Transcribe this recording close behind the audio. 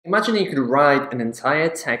Imagine you could write an entire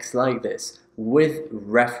text like this with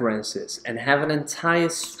references and have an entire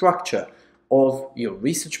structure of your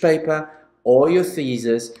research paper or your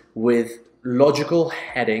thesis with logical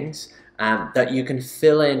headings that you can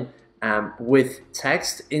fill in with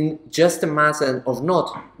text in just a matter of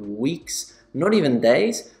not weeks, not even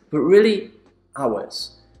days, but really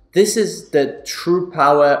hours. This is the true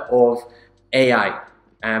power of AI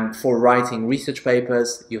for writing research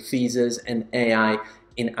papers, your thesis, and AI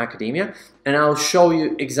in academia. And I'll show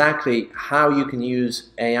you exactly how you can use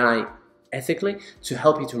AI ethically to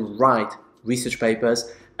help you to write research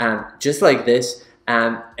papers just like this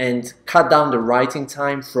and cut down the writing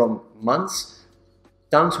time from months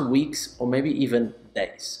down to weeks or maybe even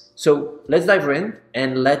days. So let's dive in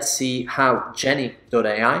and let's see how Jenni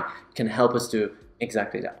AI can help us do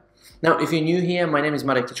exactly that. Now, if you're new here, my name is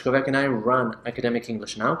Marek Tyczkowiak and I run Academic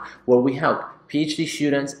English Now, where we help PhD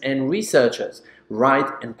students and researchers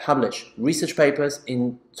write and publish research papers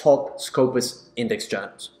in top Scopus index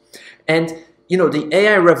journals. And you know, the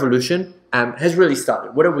AI revolution has really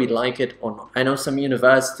started, whether we like it or not. I know some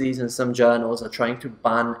universities and some journals are trying to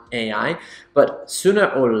ban AI, but sooner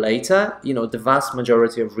or later, you know, the vast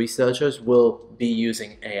majority of researchers will be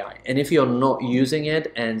using AI. And if you're not using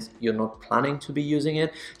it and you're not planning to be using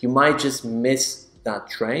it, you might just miss that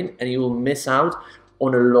train and you will miss out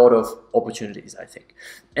on a lot of opportunities, I think.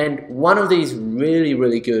 And one of these really,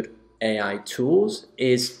 really good AI tools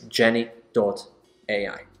is Jenni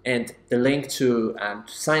AI. And the link to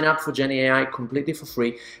sign up for Jenni AI completely for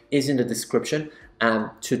free is in the description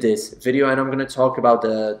to this video. And I'm going to talk about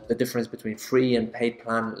the difference between free and paid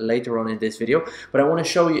plan later on in this video. But I want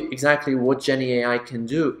to show you exactly what Jenni AI can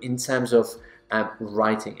do in terms of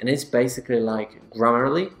writing. And it's basically like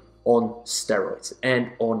Grammarly on steroids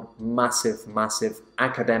and on massive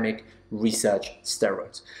academic research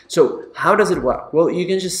steroids. So how does it work? Well, you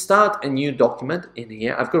can just start a new document in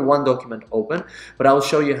here. I've got one document open, but I'll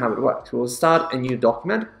show you how it works. We'll start a new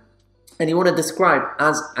document and you want to describe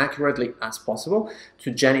as accurately as possible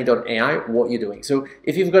to Jenni AI what you're doing. So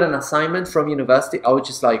if you've got an assignment from university, I would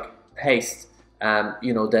just like paste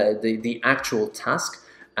you know, the actual task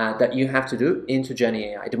that you have to do into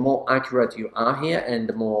Jenni AI. The more accurate you are here and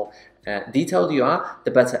the more detailed you are,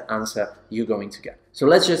 the better answer you're going to get. So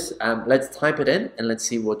let's just let's type it in and let's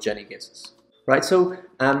see what Jenni gives us. Right, so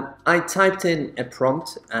I typed in a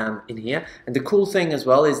prompt in here, and the cool thing as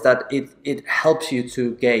well is that it helps you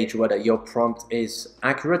to gauge whether your prompt is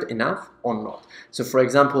accurate enough or not. So for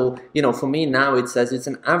example, you know, for me now it says it's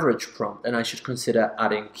an average prompt and I should consider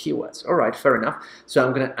adding keywords. All right, fair enough. So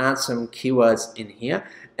I'm going to add some keywords in here,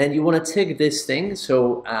 and you want to tick this thing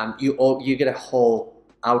so you get a whole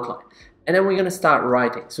outline. And then we're going to start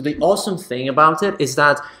writing. So the awesome thing about it is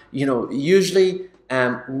that, you know, usually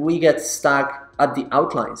we get stuck at the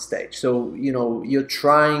outline stage. So, you know, you're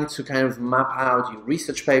trying to kind of map out your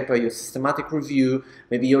research paper, your systematic review,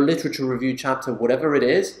 maybe your literature review chapter, whatever it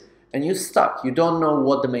is, and you're stuck. You don't know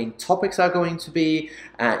what the main topics are going to be.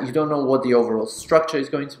 You don't know what the overall structure is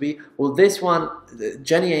going to be. Well, this one,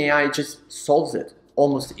 Jenni AI just solves it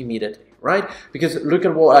almost immediately, right? Because look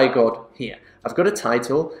at what I got here. I've got a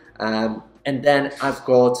title, and then I've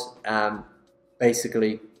got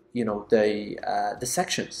basically, you know, the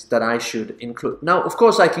sections that I should include. Now, of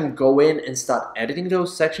course, I can go in and start editing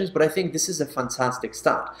those sections, but I think this is a fantastic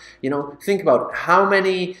start. You know, think about it. How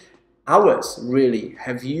many hours really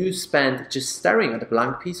have you spent just staring at a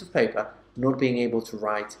blank piece of paper, not being able to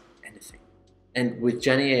write anything? And with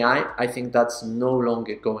Jenni AI, I think that's no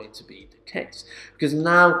longer going to be the case, because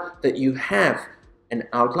now that you have an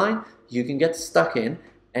outline, you can get stuck in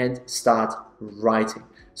and start writing.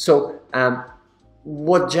 So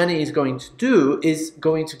what Jenni is going to do is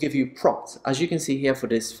going to give you prompts. As you can see here for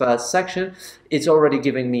this first section, it's already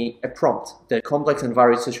giving me a prompt. The complex and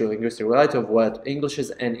varied sociolinguistic reality of word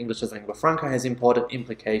Englishes and English as lingua franca has important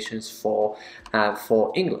implications for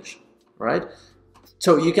English, right?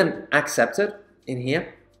 So you can accept it in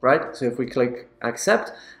here, right? So if we click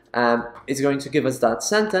accept, it's going to give us that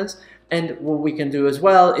sentence. And what we can do as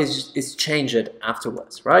well is change it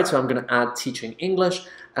afterwards, right? So I'm going to add teaching English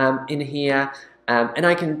in here, and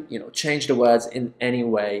I can, you know, change the words in any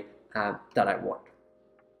way that I want,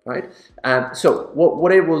 right? So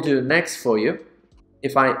what it will do next for you,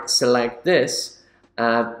 if I select this,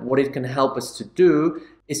 what it can help us to do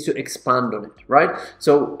is to expand on it, right?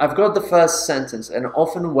 So I've got the first sentence, and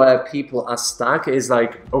often where people are stuck is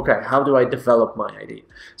like, okay, how do I develop my idea?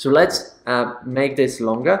 So let's make this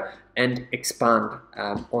longer and expand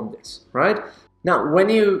on this, right? Now, when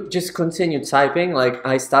you just continue typing, like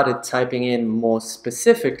I started typing in more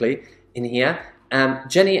specifically in here,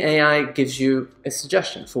 Jenni AI gives you a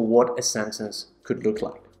suggestion for what a sentence could look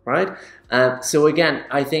like, right? So again,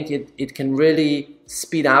 I think it can really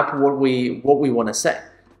speed up what we want to say.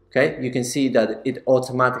 Okay, you can see that it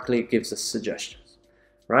automatically gives us suggestions,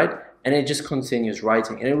 right? And it just continues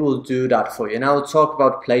writing, and it will do that for you. And I'll talk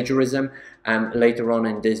about plagiarism later on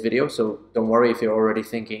in this video, so don't worry if you're already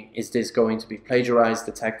thinking, is this going to be plagiarized,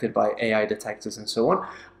 detected by AI detectors and so on?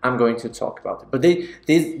 I'm going to talk about it. But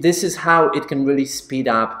this is how it can really speed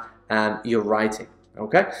up your writing,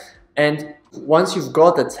 okay? And once you've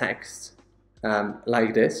got the text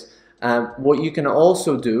like this, what you can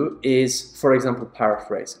also do is, for example,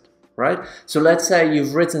 paraphrase it, right? So let's say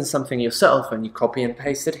you've written something yourself and you copy and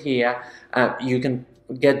paste it here. You can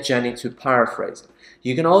get Jenni to paraphrase it.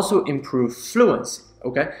 You can also improve fluency,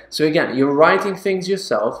 okay? So again, you're writing things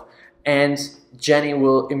yourself and Jenni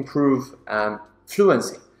will improve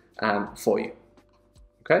fluency for you,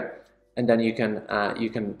 okay? And then you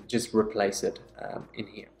can just replace it in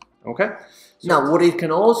here. Okay. Now, what it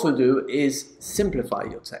can also do is simplify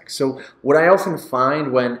your text. So what I often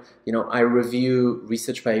find when I review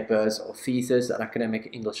research papers or theses at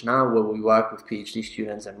Academic English Now, where we work with PhD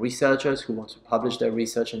students and researchers who want to publish their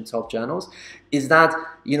research in top journals, is that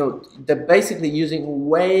they're basically using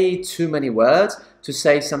way too many words to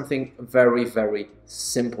say something very, very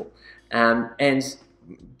simple. And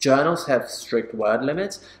journals have strict word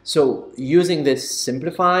limits. So using this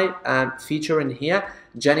simplify feature in here,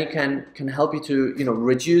 Jenni can help you to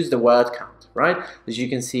reduce the word count, right? As you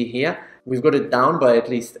can see here, we've got it down by at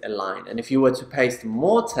least a line. And if you were to paste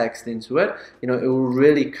more text into it, it will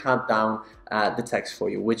really cut down the text for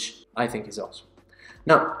you, which I think is awesome.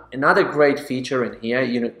 Now, another great feature in here,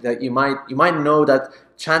 that you might know that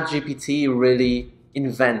ChatGPT really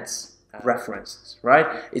invents references, right?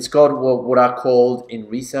 It's got what are called in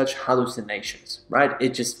research hallucinations, right? It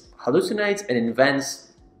just hallucinates and invents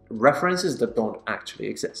references that don't actually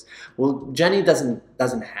exist. Well, Jenni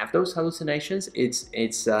doesn't have those hallucinations.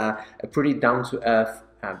 It's a pretty down-to-earth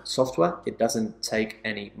software. It doesn't take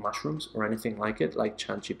any mushrooms or anything like it, like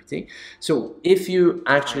ChatGPT. So if you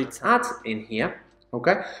actually add in here,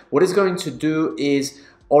 okay, what it's going to do is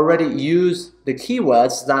already use the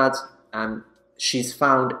keywords that she's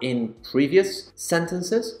found in previous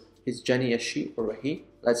sentences. Is Jenni a she or a he?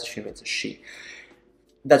 Let's assume it's a she.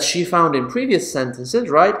 That she found in previous sentences,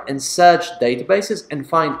 right? And search databases and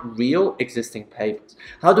find real existing papers.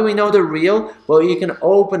 How do we know they're real? Well, you can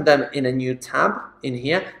open them in a new tab in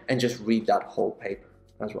here and just read that whole paper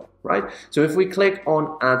as well, right? So if we click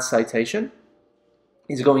on Add Citation,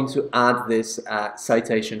 it's going to add this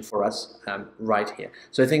citation for us right here.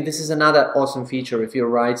 So I think this is another awesome feature if you're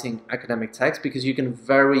writing academic text, because you can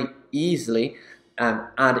very easily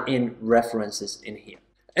add in references in here.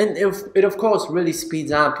 And it of course really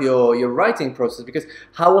speeds up your writing process, because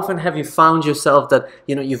how often have you found yourself that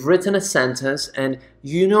you've written a sentence and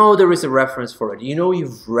there is a reference for it,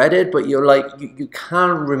 you've read it, but you're like you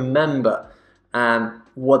can't remember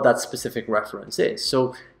what that specific reference is.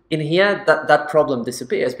 So in here that problem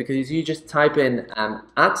disappears, because you just type in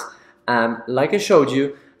at like I showed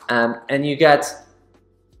you, and you get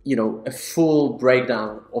a full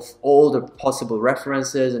breakdown of all the possible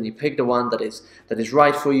references, and you pick the one that is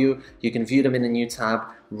right for you. You can view them in a new tab,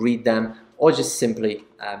 read them, or just simply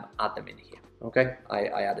add them in here. Okay,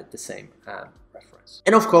 I added the same reference.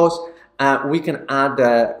 And of course, we can add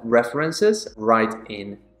the references right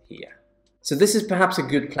in here. So this is perhaps a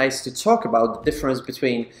good place to talk about the difference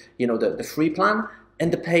between the free plan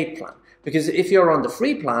and the paid plan. Because if you're on the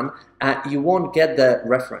free plan, you won't get the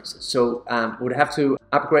references. So would have to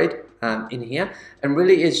upgrade in here. And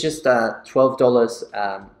really it's just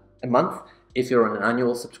 $12 a month if you're on an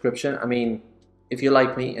annual subscription. I mean, if you're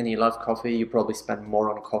like me and you love coffee, you probably spend more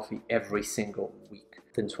on coffee every single week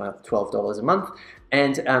than $12 a month.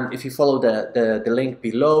 And if you follow the link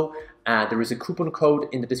below, there is a coupon code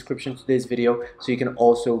in the description to this video, so you can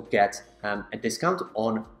also get a discount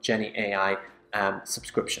on Jenni AI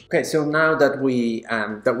subscription. Okay, so now that we've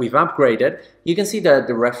upgraded, you can see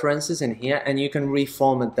the references in here, and you can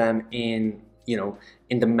reformat them in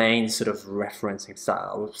in the main sort of referencing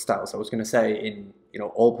styles. I was going to say in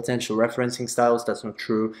all potential referencing styles. That's not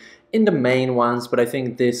true in the main ones, but I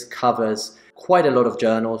think this covers quite a lot of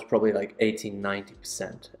journals, probably like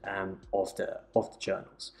 80–90% of the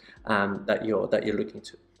journals that you're looking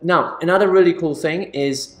to. Now, another really cool thing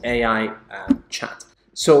is AI chat.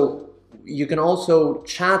 So you can also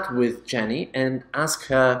chat with Jenni and ask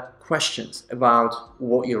her questions about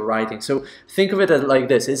what you're writing. So think of it as like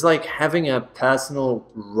this. It's like having a personal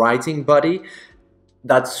writing buddy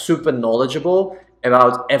that's super knowledgeable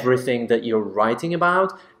about everything that you're writing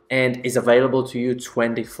about, and is available to you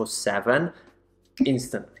 24/7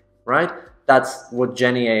 instantly, right? That's what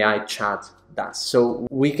Jenni AI chat does. So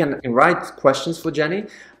we can write questions for Jenni,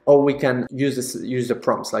 or we can use the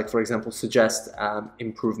prompts, like for example, suggest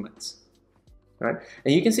improvements. Right?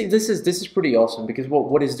 And you can see this is pretty awesome, because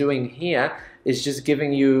what it's doing here is just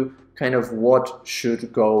giving you kind of what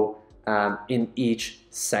should go in each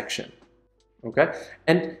section. Okay,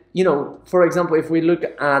 and you know, for example, if we look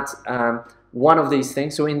at one of these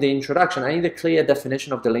things, so in the introduction, I need a clear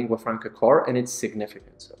definition of the lingua franca core and its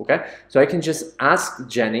significance. Okay, so I can just ask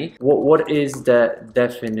Jenni, what is the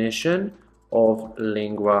definition of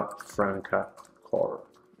lingua franca core?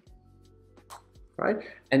 Right?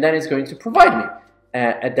 And then it's going to provide me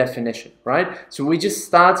a definition, right? So we just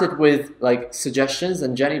started with like suggestions,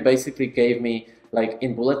 and Jenni basically gave me like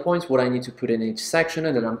in bullet points what I need to put in each section,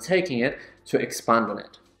 and then I'm taking it to expand on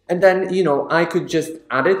it. And then, you know, I could just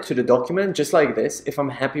add it to the document just like this. If I'm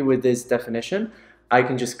happy with this definition, I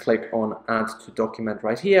can just click on add to document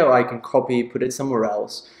right here, or I can copy, put it somewhere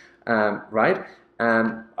else, right?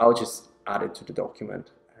 I'll just add it to the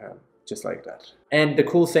document. Just like that. And the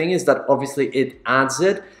cool thing is that obviously it adds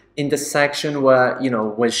it in the section where, you know,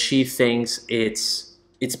 when she thinks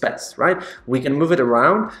it's best, right? We can move it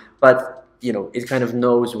around, but you know, it kind of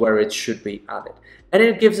knows where it should be added. And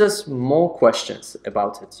it gives us more questions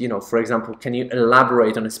about it. You know, for example, can you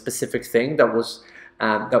elaborate on a specific thing that was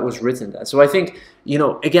written there? So I think, you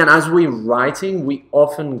know, again, as we're writing, we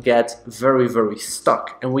often get very, very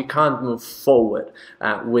stuck, and we can't move forward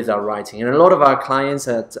with our writing. And a lot of our clients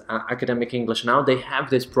at Academic English Now, they have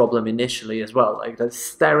this problem initially as well. Like they're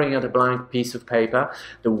staring at a blank piece of paper,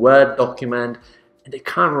 the Word document, and they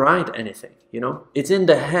can't write anything. You know, it's in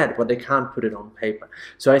their head, but they can't put it on paper.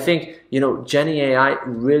 So I think, you know, Jenni AI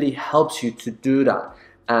really helps you to do that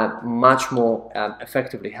much more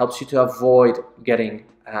effectively, helps you to avoid getting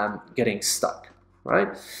stuck, right?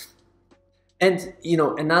 And you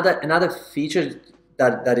know, another feature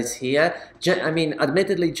that is here, I mean,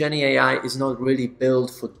 admittedly, Jenni AI is not really built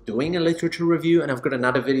for doing a literature review, and I've got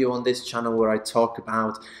another video on this channel where I talk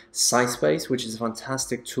about SciSpace, which is a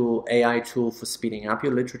fantastic tool, AI tool for speeding up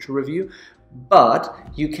your literature review. But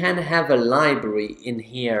you can have a library in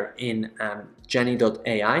here in Jenni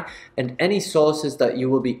AI, and any sources that you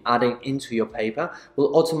will be adding into your paper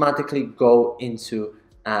will automatically go into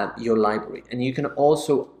your library. And you can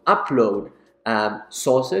also upload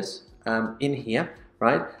sources in here,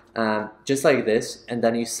 right? Just like this, and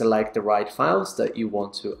then you select the right files that you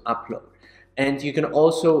want to upload. And you can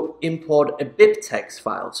also import a BibTeX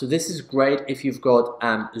file. So this is great if you've got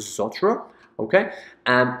Zotero, okay,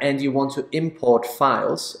 and you want to import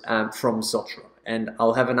files from Zotero. And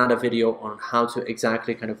I'll have another video on how to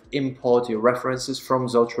exactly kind of import your references from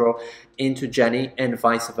Zotero into Jenni, and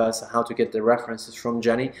vice versa, how to get the references from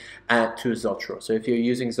Jenni to Zotero. So if you're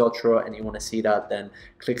using Zotero and you want to see that, then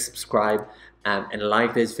click subscribe and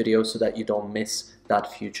like this video so that you don't miss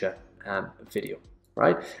that future video,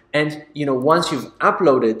 right? And you know, once you've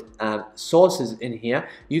uploaded sources in here,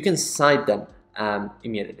 you can cite them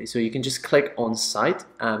immediately. So you can just click on cite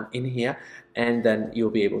in here, and then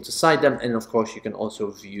you'll be able to cite them, and of course you can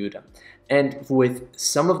also view them. And with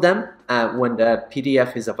some of them, when the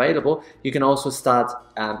PDF is available, you can also start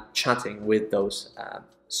chatting with those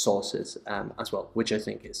sources as well, which I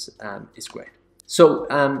think is great. So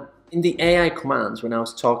in the AI commands, when I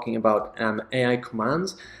was talking about AI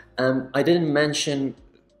commands, I didn't mention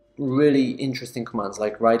really interesting commands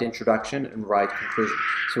like write introduction and write conclusion.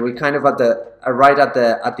 So we're kind of at the right at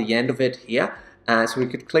the end of it here. So we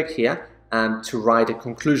could click here to write a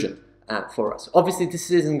conclusion for us. Obviously, this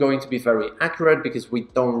isn't going to be very accurate because we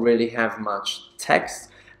don't really have much text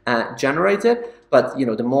generated. But you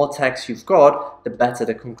know, the more text you've got, the better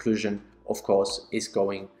the conclusion, of course, is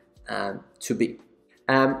going to be.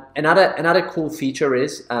 Another cool feature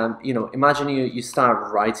is, you know, imagine you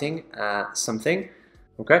start writing something.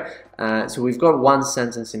 Okay, so we've got one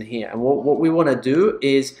sentence in here, and what we want to do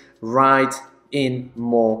is write in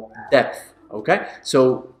more depth. Okay,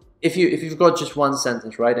 so if you've got just one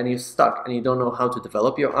sentence, right, and you're stuck and you don't know how to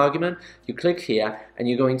develop your argument, you click here and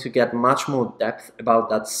you're going to get much more depth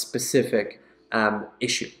about that specific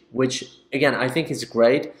issue, which again I think is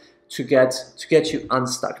great to get you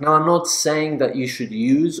unstuck. Now, I'm not saying that you should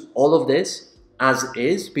use all of this as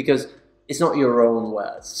is, because it's not your own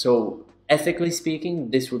words. So ethically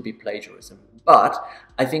speaking, this would be plagiarism. But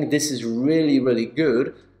I think this is really, really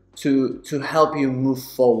good to help you move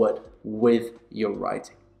forward with your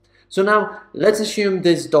writing. So now let's assume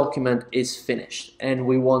this document is finished and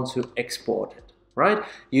we want to export it, right?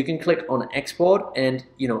 You can click on export and,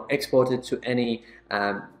 you know, export it to any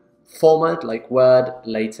format like Word,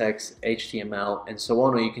 LaTeX, HTML, and so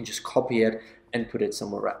on, or you can just copy it and put it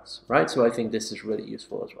somewhere else, right? So I think this is really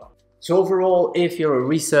useful as well. So overall, if you're a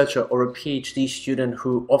researcher or a PhD student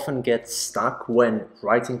who often gets stuck when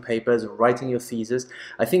writing papers or writing your thesis,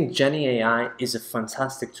 I think Jenni AI is a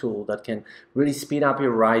fantastic tool that can really speed up your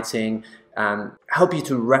writing, help you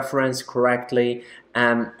to reference correctly,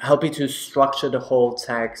 help you to structure the whole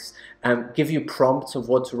text, give you prompts of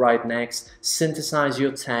what to write next, synthesize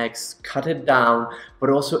your text, cut it down, but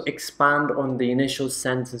also expand on the initial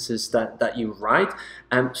sentences that you write,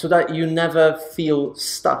 so that you never feel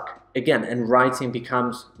stuck again and writing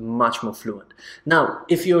becomes much more fluent. Now,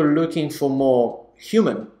 if you're looking for more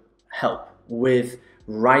human help with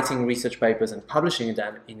writing research papers and publishing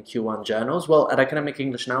them in Q1 journals, well, at Academic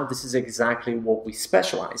English Now, this is exactly what we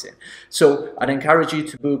specialize in. So I'd encourage you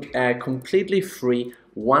to book a completely free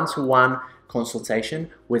one-to-one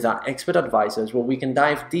consultation with our expert advisors, where we can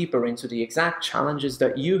dive deeper into the exact challenges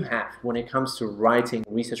that you have when it comes to writing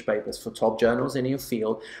research papers for top journals in your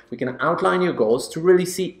field. We can outline your goals to really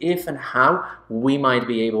see if and how we might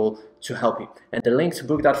be able to help you. And the link to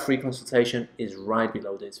book that free consultation is right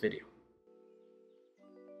below this video.